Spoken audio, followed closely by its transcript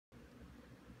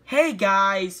Hey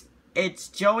guys, it's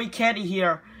Joey Caddy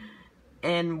here,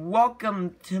 and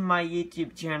welcome to my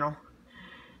YouTube channel.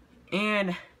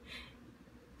 And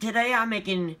today I'm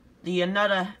making yet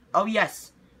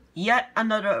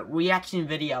another reaction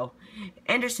video.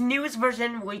 And this newest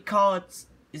version, we call it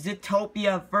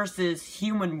Zootopia versus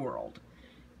Human World.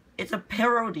 It's a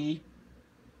parody,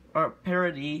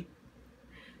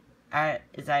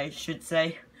 as I should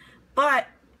say. But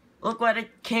look what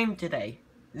it came today.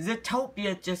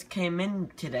 Zootopia just came in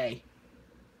today.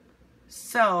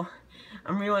 So,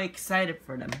 I'm really excited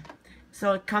for them.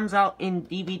 So it comes out in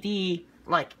DVD,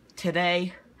 like,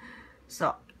 today.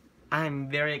 So, I'm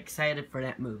very excited for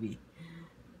that movie.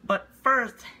 But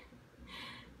first,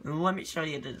 let me show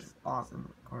you this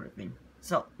awesome recording thing.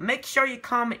 So, make sure you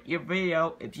comment your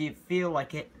video if you feel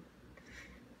like it.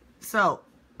 So,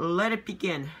 let it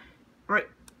begin. Right.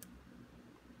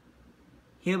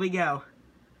 Here we go.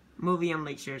 Movie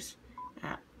Unleashers.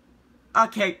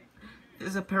 Okay, this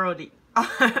is a parody.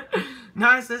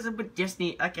 Nice, this is with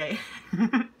Disney. Okay.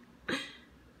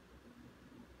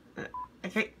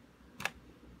 Okay.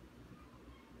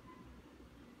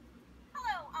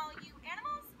 Hello, all you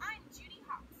animals. I'm Judy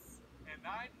Hawks. And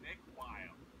I'm Nick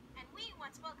Wild. And we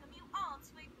want to welcome you all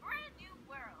to a brand new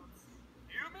world.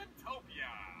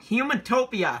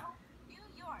 Humanitopia. New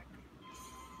York.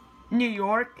 New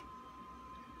York?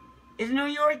 Is New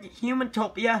York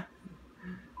Humanitopia?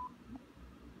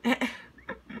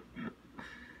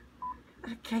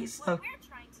 Okay, so... What we're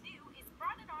trying to do is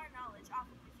broaden our knowledge off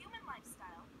of the human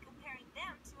lifestyle, comparing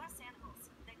them to us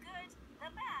animals. The good, the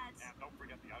bad. And don't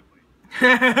forget the ugly.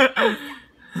 Exactly.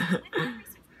 With our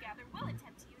research we gather, we'll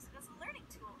attempt to use it as a learning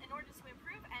tool in order to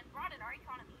improve and broaden our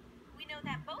economy. We know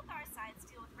that both our sides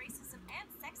deal with racism and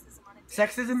sexism on a daily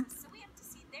Sexism? basis, so we have to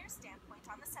see their standpoint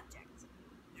on the subject.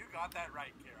 You got that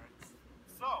right, Karen.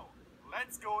 So,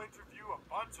 let's go interview a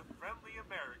bunch of friendly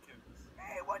Americans.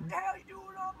 Hey, what the hell are you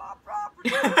doing on my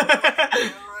property? So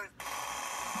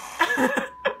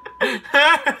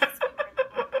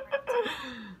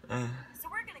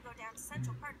we're gonna go down to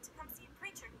Central Park to come see a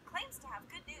preacher who claims to have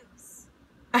good news.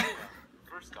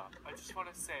 First off, I just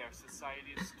want to say our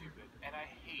society is stupid, and I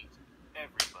hate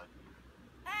everybody.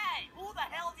 Hey, who the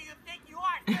hell do you think you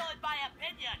are, stealing my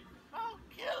opinion? I'll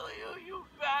kill you, you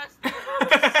bastard!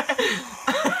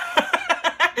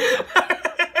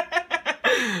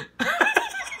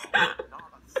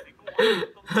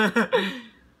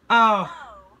 Oh.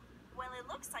 Well, it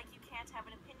looks like you can't have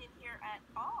an opinion here at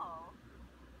all.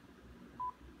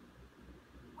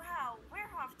 Wow,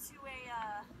 we're off to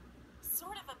a,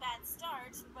 sort of a bad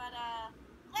start, but,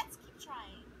 let's keep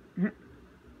trying.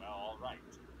 Well, alright.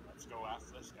 Let's go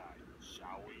ask this guy,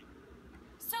 shall we?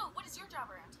 So, what is your job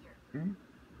around here?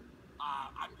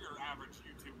 I'm your average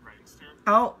YouTube prankster.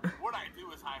 Oh. What I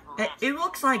do is I harass It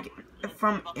looks like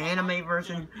from anime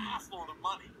version. Assload of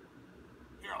money.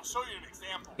 Here, I'll show you an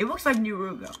example. It looks like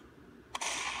Naruto.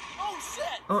 Oh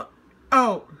shit! Oh.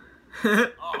 Oh,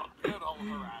 good old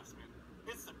harassment.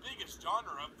 It's the biggest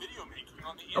genre of video making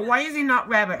on the internet. Why is he not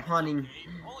rabbit hunting? Okay,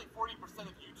 only 40%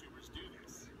 of YouTubers do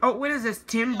this. Oh, what is this?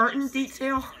 Tim Burton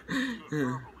detail?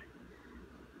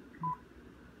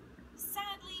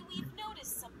 Sadly, we've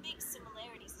noticed some big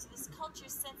similarities to this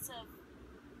culture's sense of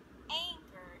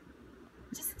anger.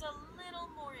 Just a little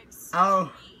more extreme.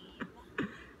 Oh. Well,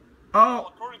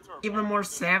 Oh. according to our Even more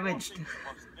friends, there's one savage. thing you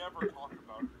must never talk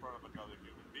about in front of another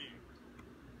human being.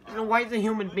 So why is a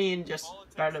human being just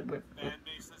started with? Fan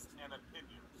bases and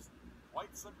opinions.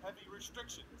 Quite some heavy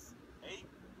restrictions, eh?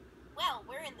 Well,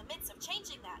 we're in the midst of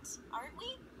changing that, aren't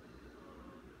we?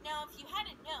 Now, if you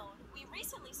hadn't known, we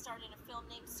recently started a film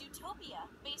named Zootopia,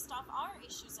 based off our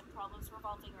issues and problems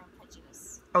revolving around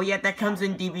prejudice. Oh yeah, that comes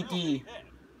in DVD.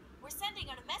 We're sending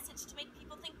out a message to make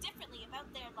people think differently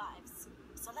about their lives.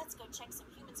 So let's go check some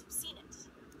humans who've seen it.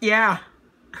 Yeah.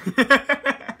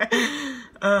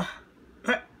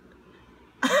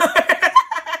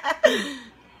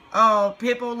 Oh,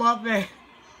 people love it.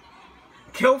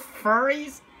 Kill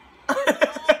furries?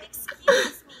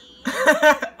 Excuse me.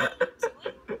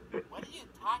 What are you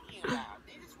talking about?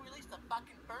 They just released a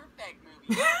fucking Perfect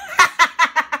movie.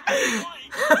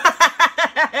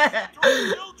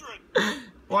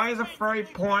 Why is a furry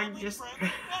porn just...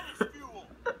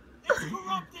 It's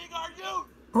corrupting our youth!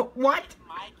 What? If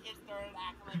my kid started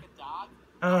acting like a dog,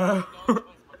 Oh. no choice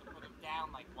but to put him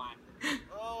down like one.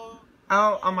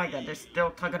 Oh my god, they're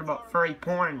still talking about furry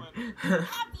porn.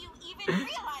 Have you even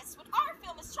realized what our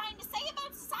film is trying to say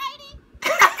about society?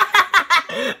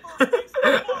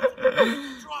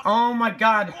 Oh my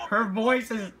god, her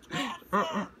voice is...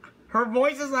 Her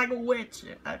voice is like a witch,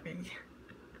 I think.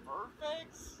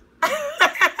 Perfect? Are you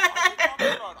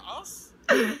talking about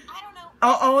I don't know.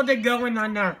 Oh, they're going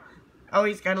on there. Oh,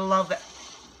 he's gonna love it.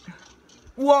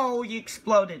 Whoa, he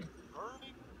exploded.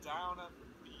 Burning down a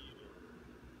theater.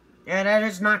 Yeah, that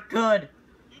is not good.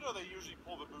 You know they usually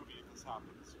pull the movie if this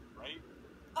happens, right?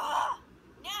 Ugh!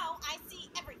 Now I see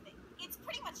everything. It's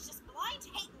pretty much just blind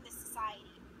hate in this society.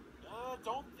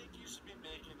 Don't think you should be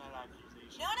making that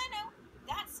accusation. No.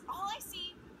 That's all I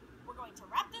see. We're going to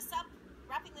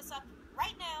wrapping this up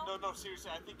right now. No,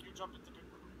 seriously, I think you jumped into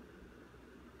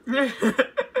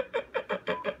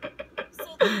So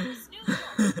there's New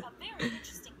York, a very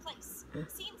interesting place.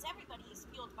 Seems everybody is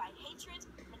fueled by hatred,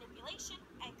 manipulation,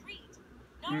 and greed.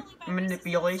 Not only by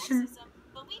Manipulation? racism and sexism,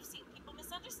 but we've seen people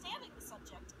misunderstanding the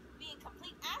subject, being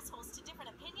complete assholes to different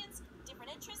opinions,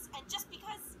 different interests, and just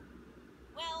because,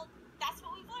 well, that's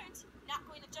what we've learned. Not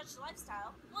going to judge the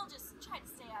lifestyle. We'll just try to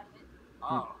stay out of it.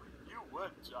 Oh, you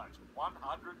would judge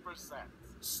 100%.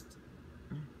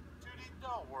 Judy,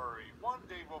 don't worry. One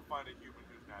day we'll find a human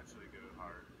who's naturally good at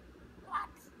heart. What?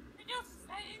 Are you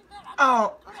saying that I'm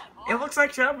Oh, good at it looks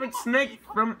like Shepherd Snake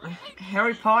from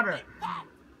Harry Potter.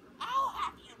 I'll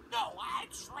have you know I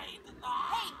trained in the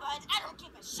Hey, bud, I don't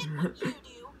give a shit what you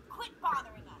do. Quit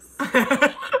bothering us.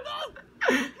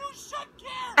 You should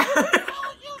care!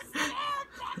 Will you stare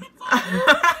jackets on your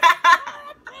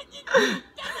opinion?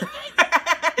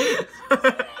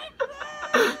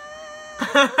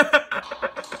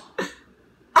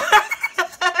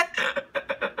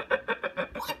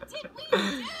 What did we do?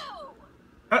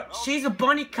 She's a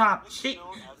bunny cop.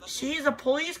 She's a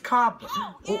police cop.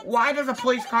 Why does a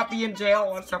police cop be in jail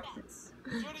or something?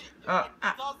 Judy, it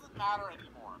doesn't matter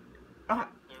anymore.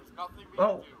 There's nothing we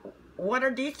can do. What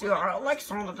are these two? I like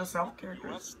some of the self U.S.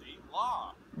 characters. state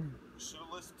law. You should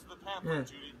have listened to the pamphlet,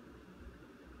 Judy.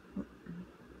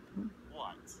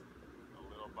 What? A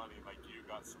little bunny like you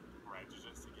got some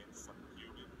prejudice against some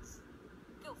humans?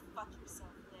 Go fuck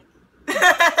yourself, Nick.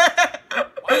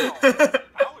 Wow,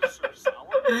 that was sure sour.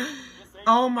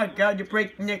 Oh my god, you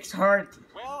break Nick's heart.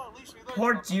 Well, at least we learned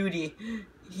Poor something. Judy.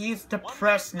 He's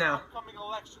depressed now. The upcoming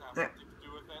election has something to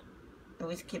do with it.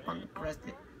 Always keep on depressed.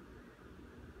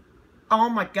 Oh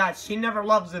my god, she never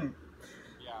loves him.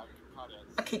 Yeah, I can cut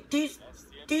it. Okay,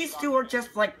 these two are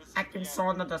just like acting so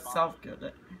under the self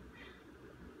good.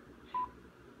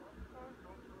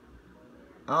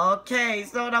 Okay,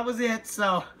 so that was it.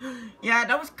 So yeah,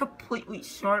 that was completely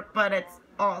short, but it's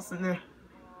awesome.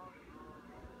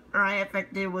 Alright, I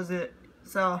think that was it.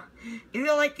 So if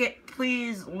you like it,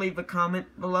 please leave a comment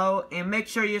below and make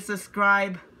sure you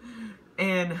subscribe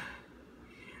and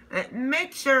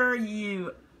make sure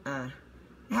you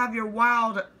have your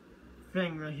wild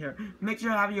thing right here. Make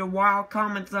sure you have your wild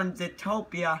comments on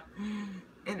Zootopia,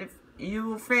 and if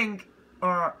you think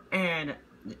and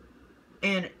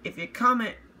if you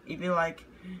comment, if you like,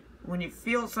 when you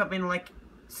feel something like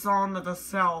Song of the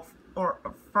Self or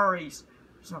furries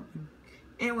or something.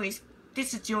 Anyways,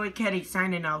 this is Joey Ketty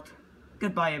signing out.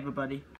 Goodbye, everybody.